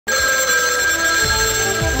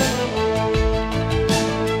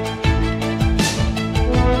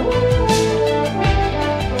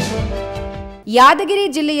ಯಾದಗಿರಿ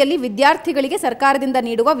ಜಿಲ್ಲೆಯಲ್ಲಿ ವಿದ್ಯಾರ್ಥಿಗಳಿಗೆ ಸರ್ಕಾರದಿಂದ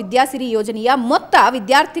ನೀಡುವ ವಿದ್ಯಾಸಿರಿ ಯೋಜನೆಯ ಮೊತ್ತ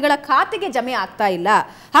ವಿದ್ಯಾರ್ಥಿಗಳ ಖಾತೆಗೆ ಜಮೆ ಆಗ್ತಾ ಇಲ್ಲ.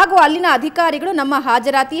 ಹಾಗೂ ಅಲ್ಲಿನ ಅಧಿಕಾರಿಗಳು ನಮ್ಮ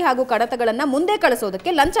ಹಾಜರಾತಿ ಹಾಗೂ ಕಡತಗಳನ್ನು ಮುಂದೆ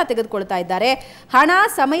ಕಳಿಸೋದಕ್ಕೆ ಲಂಚ ತೆಗೆದುಕೊಳ್ತಾ ಇದ್ದಾರೆ. ಹಣ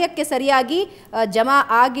ಸಮಯಕ್ಕೆ ಸರಿಯಾಗಿ ಜಮಾ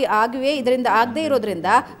ಆಗಿವೆ. ಇದರಿಂದ ಆಗದೇ ಇರೋದ್ರಿಂದ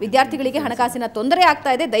ವಿದ್ಯಾರ್ಥಿಗಳಿಗೆ ಹಣಕಾಸಿನ ತೊಂದರೆ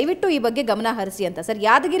ಆಗ್ತಾ ಇದೆ. ದಯವಿಟ್ಟು ಈ ಬಗ್ಗೆ ಗಮನ ಹರಿಸಿ ಅಂತ ಸರ್.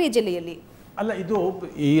 ಯಾದಗಿರಿ ಜಿಲ್ಲೆಯಲ್ಲಿ ಅಲ್ಲ, ಇದು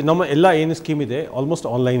ಈ ನಮ್ಮ ಎಲ್ಲ ಏನು ಸ್ಕೀಮ್ ಇದೆ ಆಲ್ಮೋಸ್ಟ್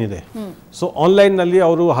ಆನ್ಲೈನ್ ಇದೆ. ಸೊ ಆನ್ಲೈನ್ನಲ್ಲಿ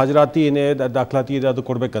ಅವರು ಹಾಜರಾತಿ ಏನೇ ದಾಖಲಾತಿ ಇದೆ ಅದು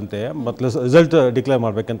ಕೊಡಬೇಕಂತೆ, ಮತ್ತು ರಿಸಲ್ಟ್ ಡಿಕ್ಲೇರ್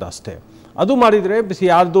ಮಾಡಬೇಕಂತ ಅಷ್ಟೇ. ಅದು ಮಾಡಿದರೆ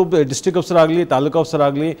ಯಾರ್ದು ಡಿಸ್ಟ್ರಿಕ್ಟ್ ಆಫೀಸರ್ ಆಗಲಿ ತಾಲೂಕು ಆಫೀಸರ್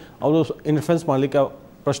ಆಗಲಿ ಅವರು ಇನ್ಫ್ಲುಯೆನ್ಸ್ ಮಾಡಲಿಕ್ಕೆ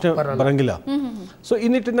ಪ್ರಶ್ನೆ ಬರಂಗಿಲ್ಲ. ಸೊ ಈ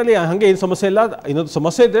ನಿಟ್ಟಿನಲ್ಲಿ ಹಂಗೆ ಏನು ಸಮಸ್ಯೆ ಇಲ್ಲ. ಇನ್ನೊಂದು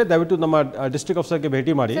ಸಮಸ್ಯೆ ಇದ್ದರೆ ದಯವಿಟ್ಟು ನಮ್ಮ ಡಿಸ್ಟ್ರಿಕ್ಟ್ ಆಫೀಸರ್ಗೆ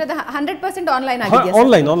ಭೇಟಿ ಮಾಡಿ. 100%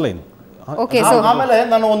 ಆನ್ಲೈನ್. ಆಮೇಲೆ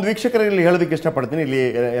ನಾನು ಒಂದು ವೀಕ್ಷಕರಲ್ಲಿ ಹೇಳೋದಕ್ಕೆ ಇಷ್ಟಪಡ್ತೀನಿ. ಇಲ್ಲಿ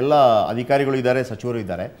ಎಲ್ಲ ಅಧಿಕಾರಿಗಳು ಇದ್ದಾರೆ, ಸಚಿವರು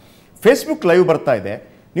ಇದ್ದಾರೆ. ಫೇಸ್ಬುಕ್ ಲೈವ್ ಬರ್ತಾ ಇದೆ.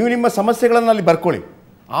 ನೀವು ನಿಮ್ಮ ಸಮಸ್ಯೆಗಳನ್ನು ಅಲ್ಲಿ ಬರ್ಕೊಳ್ಳಿ.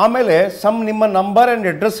 ಆಮೇಲೆ ನಿಮ್ಮ ನಂಬರ್ ಆ್ಯಂಡ್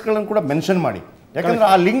ಅಡ್ರೆಸ್ಗಳನ್ನು ಕೂಡ ಮೆನ್ಷನ್ ಮಾಡಿ. ಯಾಕಂದ್ರೆ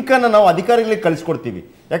ಆ ಲಿಂಕನ್ನು ನಾವು ಅಧಿಕಾರಿಗಳಿಗೆ ಕಳಿಸ್ಕೊಡ್ತೀವಿ.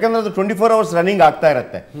 ಯಾಕಂದ್ರೆ ಅದು 24 hours ರನ್ನಿಂಗ್ ಆಗ್ತಾ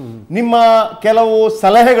ಇರುತ್ತೆ. ನಿಮ್ಮ ಕೆಲವು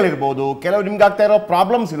ಸಲಹೆಗಳಿರ್ಬೋದು, ಕೆಲವು ನಿಮ್ಗೆ ಆಗ್ತಾ ಇರೋ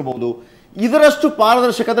ಪ್ರಾಬ್ಲಮ್ಸ್ ಇರ್ಬೋದು. ಇದರಷ್ಟು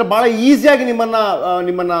ಪಾರದರ್ಶಕತೆ ಭಾಳ ಈಸಿಯಾಗಿ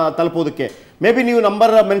ನಿಮ್ಮನ್ನ ತಲುಪೋದಕ್ಕೆ ಮೇ ಬಿ ನೀವು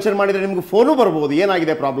ನಂಬರ್ ಮೆನ್ಷನ್ ಮಾಡಿದರೆ ನಿಮ್ಗೆ ಫೋನು ಬರ್ಬೋದು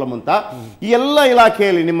ಏನಾಗಿದೆ ಪ್ರಾಬ್ಲಮ್ ಅಂತ. ಈ ಎಲ್ಲ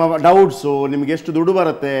ಇಲಾಖೆಯಲ್ಲಿ ನಿಮ್ಮ ಡೌಟ್ಸು, ನಿಮ್ಗೆ ಎಷ್ಟು ದುಡ್ಡು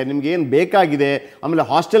ಬರುತ್ತೆ, ನಿಮ್ಗೆ ಏನು ಬೇಕಾಗಿದೆ, ಆಮೇಲೆ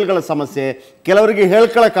ಹಾಸ್ಟೆಲ್ಗಳ ಸಮಸ್ಯೆ, ಕೆಲವರಿಗೆ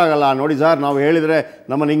ಹೇಳ್ಕೊಳಕ್ಕಾಗಲ್ಲ. ನೋಡಿ ಸರ್, ನಾವು ಹೇಳಿದರೆ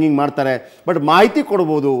ನಮ್ಮನ್ನು ಹಿಂಗೆ ಮಾಡ್ತಾರೆ, ಬಟ್ ಮಾಹಿತಿ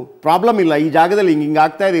ಕೊಡ್ಬೋದು. ಪ್ರಾಬ್ಲಮ್ ಇಲ್ಲ, ಈ ಜಾಗದಲ್ಲಿ ಹಿಂಗೆ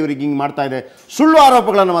ಆಗ್ತಾ ಇದೆ, ಇವ್ರಿಗೆ ಹಿಂಗೆ ಮಾಡ್ತಾ ಇದೆ. ಸುಳ್ಳು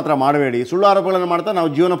ಆರೋಪಗಳನ್ನು ಮಾತ್ರ ಮಾಡಬೇಡಿ. ಸುಳ್ಳು ಆರೋಪಗಳನ್ನು ಮಾಡ್ತಾ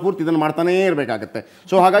ನಾವು ಜೀವನ ಪೂರ್ತಿ ಇದನ್ನು ಮಾಡ್ತಾನೇ ಇರಬೇಕಾಗತ್ತೆ.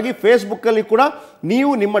 ಸೊ ಹಾಗಾಗಿ ಫೇಸ್ಬುಕ್ಕಲ್ಲಿ ಕೂಡ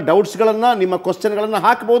ನೀವು ನಿಮ್ಮ ಡೌಟ್ಸ್ಗಳನ್ನು, ನಿಮ್ಮ ಕ್ವಶನ್ಗಳನ್ನು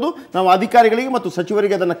ಹಾಕ್ಬೋದು. ನಾವು ಅಧಿಕಾರಿಗಳಿಗೆ ಮತ್ತು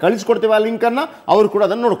ಸಚಿವರಿಗೆ ಅದನ್ನು ಕಳಿಸ್ಕೊಡ್ತೇವೆ. ಆ ಲಿಂಕನ್ನು ಅವರು ಕೂಡ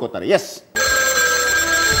ಅದನ್ನು ನೋಡ್ಕೋತಾರೆ. ಎಸ್.